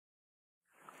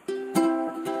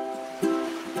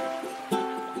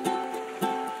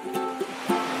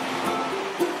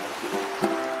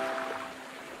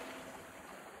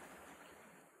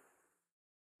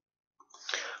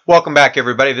Welcome back,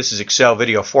 everybody. This is Excel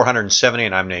video 470,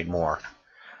 and I'm Nate Moore.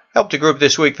 Helped a group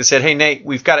this week that said, hey, Nate,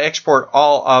 we've got to export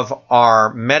all of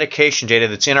our medication data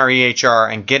that's in our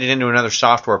EHR and get it into another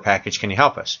software package. Can you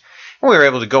help us? And we were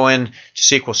able to go in to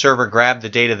SQL Server, grab the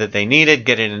data that they needed,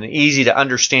 get it in an easy to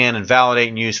understand and validate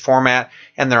and use format,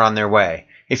 and they're on their way.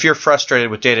 If you're frustrated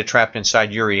with data trapped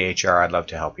inside your EHR, I'd love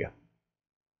to help you.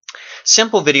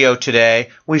 Simple video today.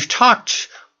 We've talked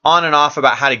on and off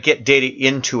about how to get data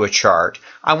into a chart.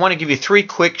 I want to give you 3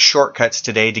 quick shortcuts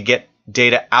today to get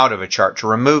data out of a chart, to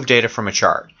remove data from a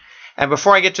chart. And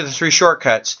before I get to the 3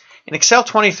 shortcuts, in Excel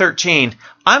 2013,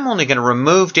 I'm only going to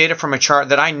remove data from a chart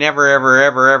that I never,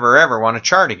 ever want to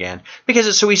chart again, because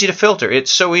it's so easy to filter. It's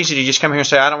so easy to just come here and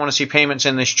say, I don't want to see payments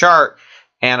in this chart,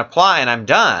 and apply, and I'm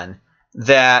done,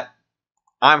 that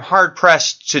I'm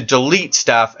hard-pressed to delete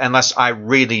stuff unless I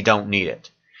really don't need it.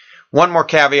 One more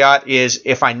caveat is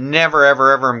if I never,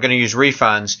 ever am going to use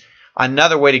refunds,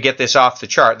 another way to get this off the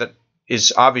chart that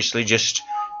is obviously just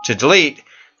to delete.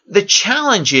 The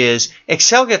challenge is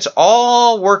Excel gets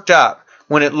all worked up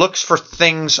when it looks for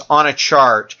things on a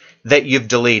chart that you've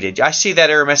deleted. I see that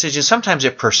error message, and sometimes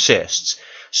it persists.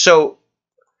 So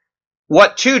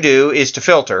what to do is to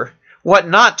filter. What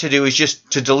not to do is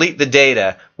just to delete the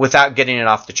data without getting it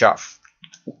off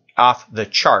the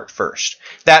chart first.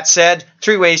 That said,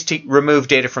 3 ways to remove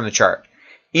data from the chart.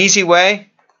 Easy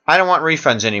way, I don't want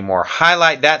refunds anymore.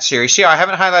 Highlight that series. See how I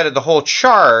haven't highlighted the whole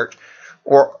chart,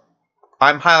 or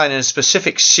I'm highlighting a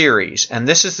specific series, and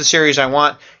this is the series I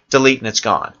want. Delete, and it's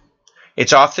gone.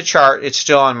 It's off the chart. It's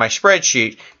still on my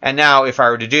spreadsheet, and now if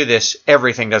I were to do this,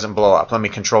 everything doesn't blow up. Let me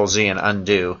Control Z and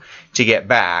undo to get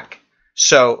back.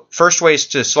 So first way is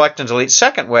to select and delete.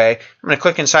 Second way, I'm going to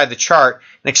click inside the chart,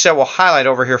 and Excel will highlight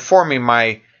over here for me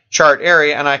my chart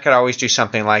area, and I could always do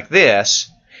something like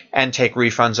this and take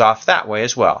refunds off that way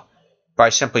as well. By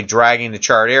simply dragging the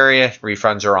chart area,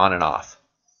 refunds are on and off.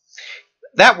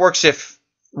 That works if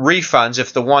refunds,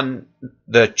 if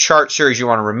the chart series you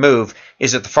want to remove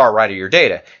is at the far right of your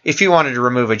data. If you wanted to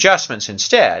remove adjustments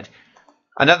instead,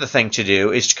 another thing to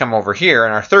do is to come over here,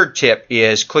 and our third tip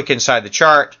is click inside the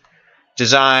chart,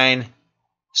 Design,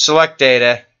 select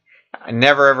data. I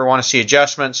never ever want to see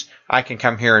adjustments. I can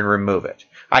come here and remove it.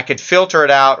 I could filter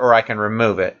it out, or I can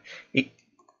remove it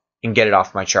and get it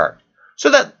off my chart.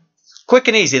 So that quick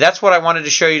and easy. That's what I wanted to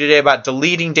show you today about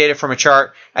deleting data from a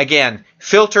chart. Again,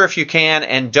 filter if you can,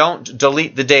 and don't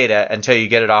delete the data until you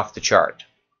get it off the chart.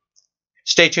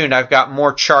 Stay tuned. I've got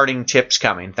more charting tips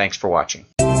coming. Thanks for watching.